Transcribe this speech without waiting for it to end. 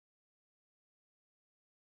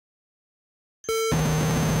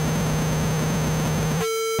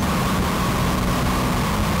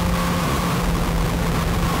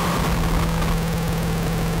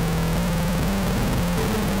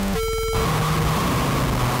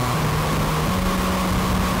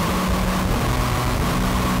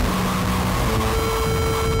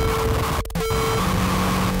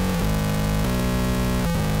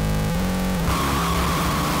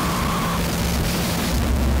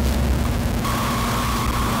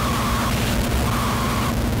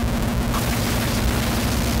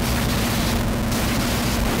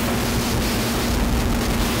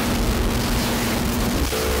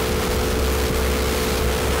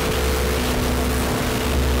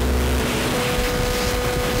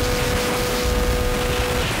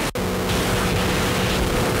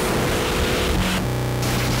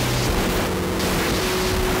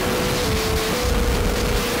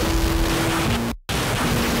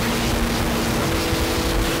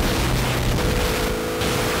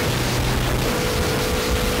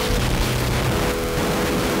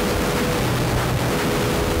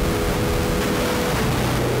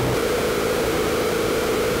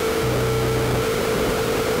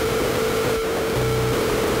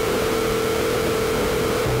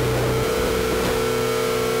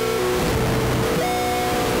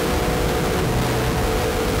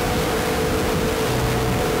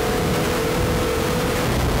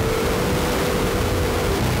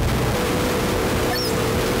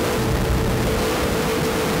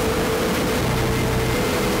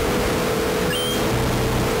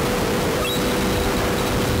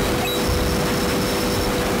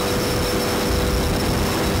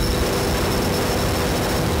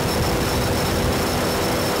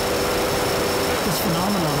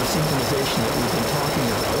synchronization that we've been talking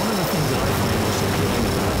about, one of the things that I find most appealing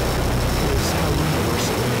about it is how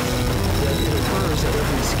universal it is. That it occurs at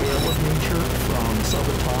every scale of nature, from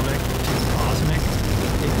subatomic to cosmic.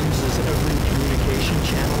 It uses every communication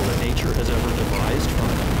channel that nature has ever devised,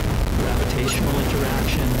 from gravitational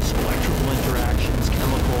interactions, electrical interactions,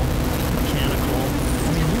 chemical, mechanical.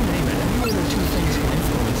 I mean, you name it. Any way the two things can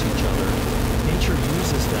influence each other, nature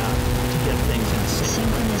uses that to get things in sync.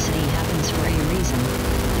 Synchronicity happens for a reason.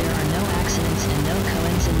 There are no accidents and no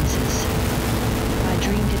coincidences. By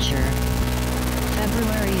Dreamcatcher.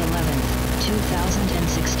 February 11th,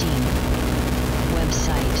 2016.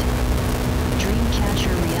 Website.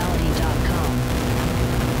 Dreamcatcherreality.com.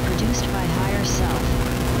 Produced by Higher Self.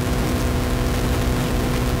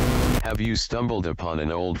 Have you stumbled upon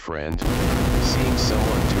an old friend? Seeing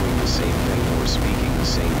someone doing the same thing or speaking the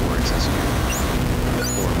same words as you?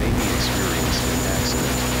 Or maybe experienced an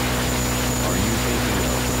accident? Are you thinking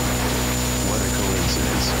of, what a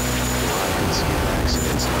coincidence, or I can skip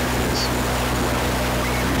accidents like this? Well,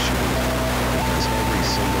 you should, because every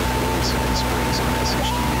single coincidence brings a message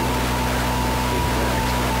to you. In fact,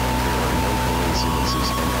 there are no coincidences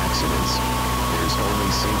and accidents, there's only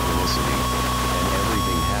synchronicity, and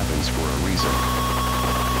everything happens for a reason.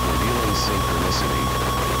 Revealing synchronicity,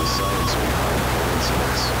 the science behind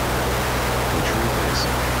coincidence. The truth is,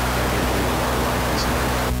 everything in our life is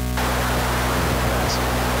linked. From the past,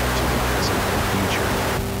 to the present and future,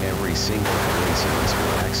 every single coincidence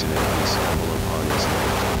or accident we stumble upon is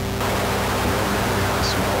linked. No matter how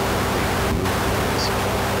small or big the movement is,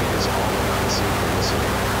 it is all about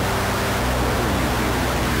synchronicity. Whether you feel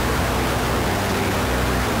like you are having a perfect day and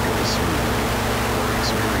everything goes smoothly, or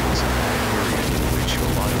experience a bad period in which a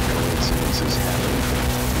lot of coincidences happen,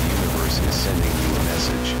 the universe is sending you a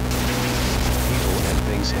message. People and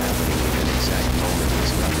things happening in an exact moment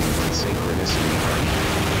is nothing but synchronicity, and,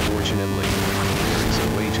 fortunately, there is a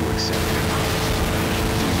way to accept it.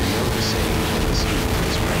 Do you know the saying, when the student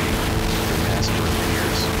is ready, the master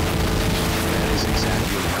appears? That is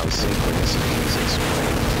exactly how synchronicity is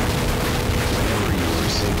explained. Whenever you are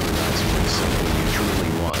synchronized with something you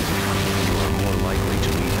truly want, you are more likely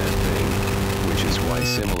to meet that thing, which is why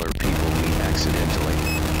similar people meet accidentally.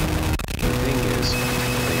 The thing is,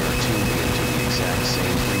 they are tuned into the exact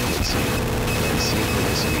same frequency, and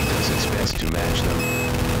synchronicity does its best to match them.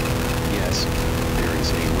 Yes, there is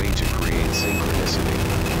a way to create synchronicity.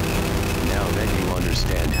 Now that you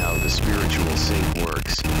understand how the spiritual sync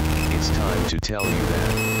works, it's time to tell you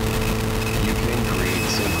that you can create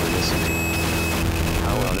synchronicity.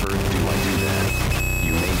 How on earth do I do that?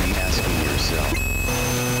 You may be asking yourself.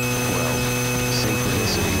 Well,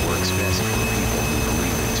 synchronicity works best for people who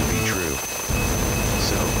believe it to be true.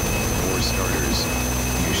 So, for starters,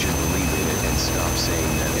 you should believe in it and stop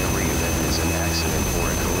saying that every event is an accident or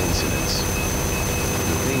a coincidence.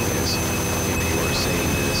 The thing is, if you are saying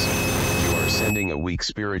this, you are sending a weak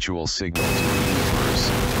spiritual signal to the universe,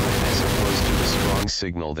 as opposed to the strong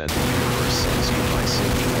signal that the universe sends you by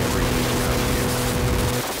syncing everything around you.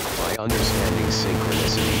 By understanding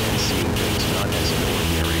synchronicity and seeing things not as an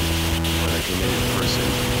ordinary, but a committed person,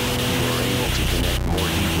 you are able to connect more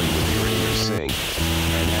deeply with your inner sync,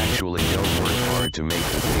 and actually don't work hard to make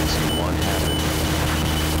the things you want happen.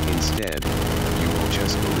 Instead, you will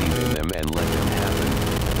just believe in them and let them happen,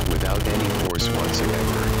 without any force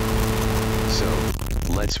whatsoever. So,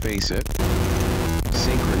 let's face it,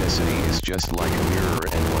 synchronicity is just like a mirror,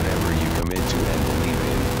 and whatever you commit to and believe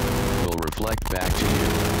in, will reflect back to you.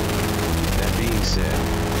 That being said,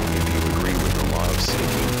 if you agree with the law of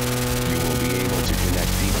syncing, you will be able to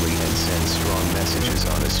connect deeply and send strong messages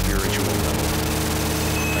on a spiritual level.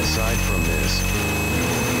 Aside from this, you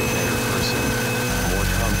will be a better person, more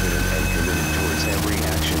confident and committed towards every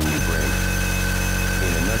action you bring.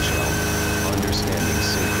 In a nutshell, understanding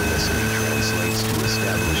synchronicity translates to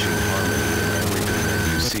establishing harmony in everything that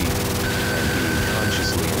you see, and being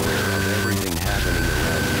consciously aware of everything happening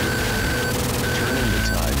around you. Turning the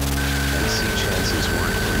tide, and see chances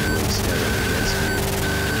work for you instead of against you.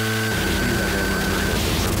 If you have ever heard of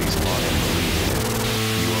the Murphy's Law and believe in it,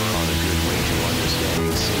 you are on a good way to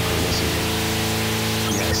understanding synchronicity.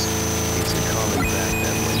 Yes, it's a common fact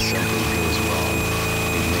that when something goes wrong,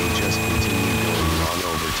 it may just continue going wrong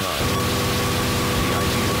over time. The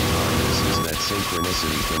idea behind this is that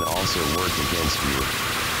synchronicity can also work against you.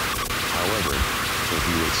 However, if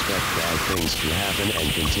you expect bad things to happen and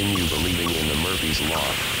continue believing in the Murphy's Law,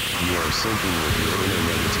 you are syncing with your inner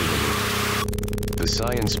negativity. The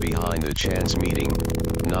science behind a chance meeting,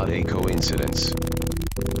 not a coincidence.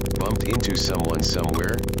 Bumped into someone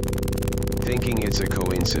somewhere? Thinking it's a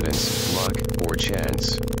coincidence, luck, or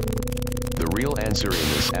chance. The real answer in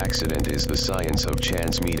this accident is the science of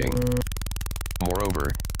chance meeting. Moreover,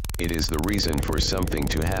 it is the reason for something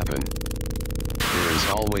to happen. There is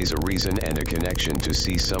always a reason and a connection to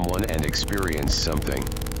see someone and experience something.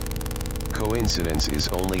 Coincidence is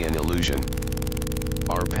only an illusion.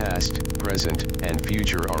 Our past, present, and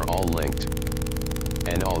future are all linked.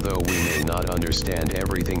 And although we may not understand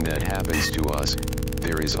everything that happens to us,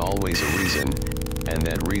 there is always a reason, and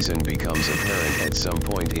that reason becomes apparent at some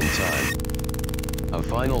point in time. A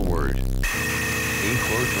final word. A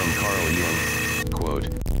quote from Carl Jung, quote,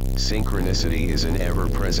 "Synchronicity is an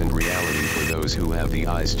ever-present reality for those who have the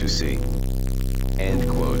eyes to see." End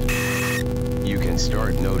quote. You can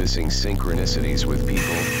start noticing synchronicities with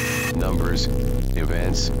people, numbers,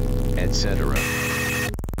 events, etc.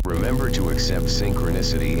 Remember to accept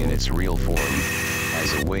synchronicity in its real form,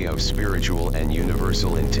 as a way of spiritual and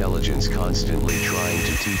universal intelligence constantly trying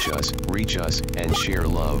to teach us, reach us, and share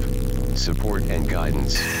love, support and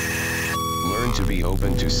guidance. Learn to be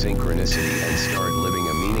open to synchronicity and start living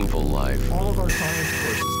a meaningful life. All of our science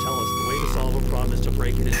courses tell us the way to solve a problem is to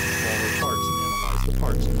break it into smaller parts and analyze the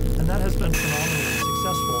parts. And that has been phenomenally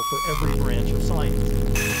successful for every branch of science.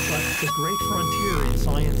 But the great frontier in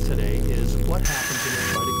science today is what happens when you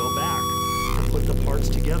try to go back and put the parts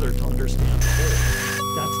together to understand the whole.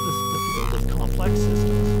 That's the field of complex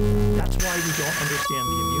systems. That's why we don't understand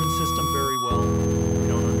the immune system very well. We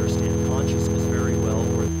don't understand consciousness very well,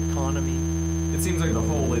 or the economy. It seems like the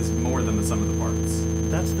whole is more than the sum of the parts.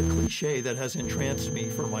 That's the cliche that has entranced me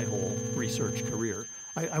for my whole research career.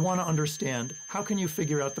 I want to understand, how can you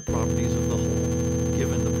figure out the properties of the whole,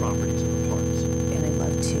 given the properties of the parts? And I'd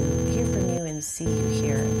love to hear from you and see you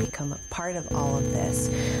here and become a part of all of this.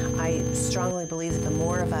 I strongly believe that the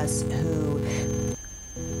more of us who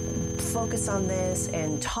focus on this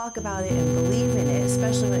and talk about it and believe in it,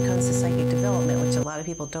 especially when it comes to psychic development, which a lot of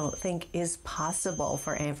people don't think is possible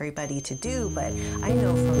for everybody to do, but I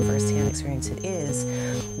know from firsthand experience it is,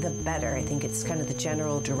 the better. I think it's kind of the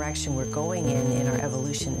general direction we're going in our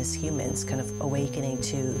evolution as humans, kind of awakening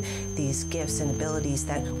to these gifts and abilities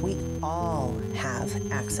that we all have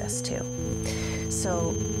access to.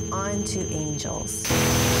 So on to angels.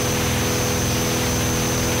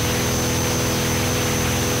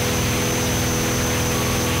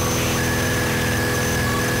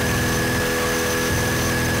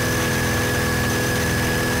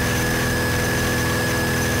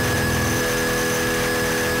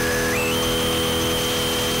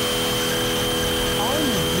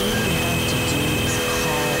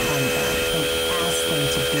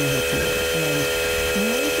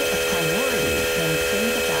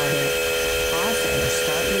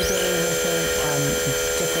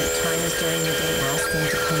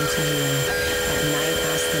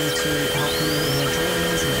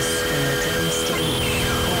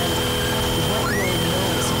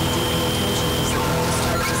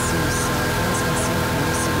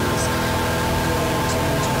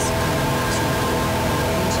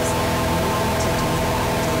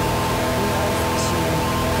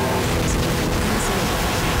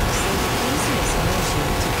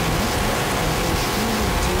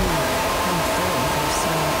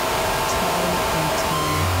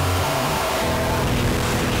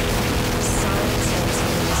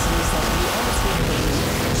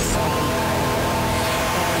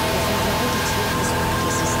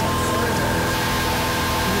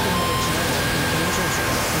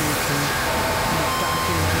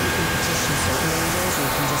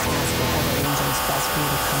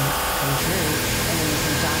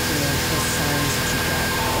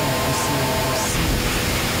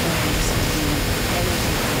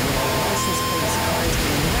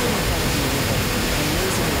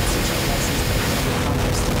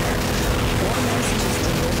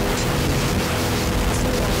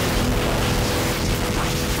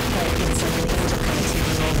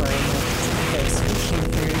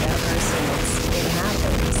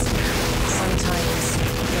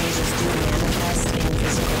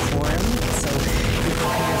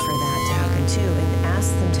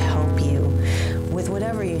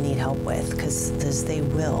 Whatever you need help with, because they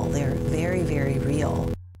will. They're very, very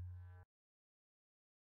real.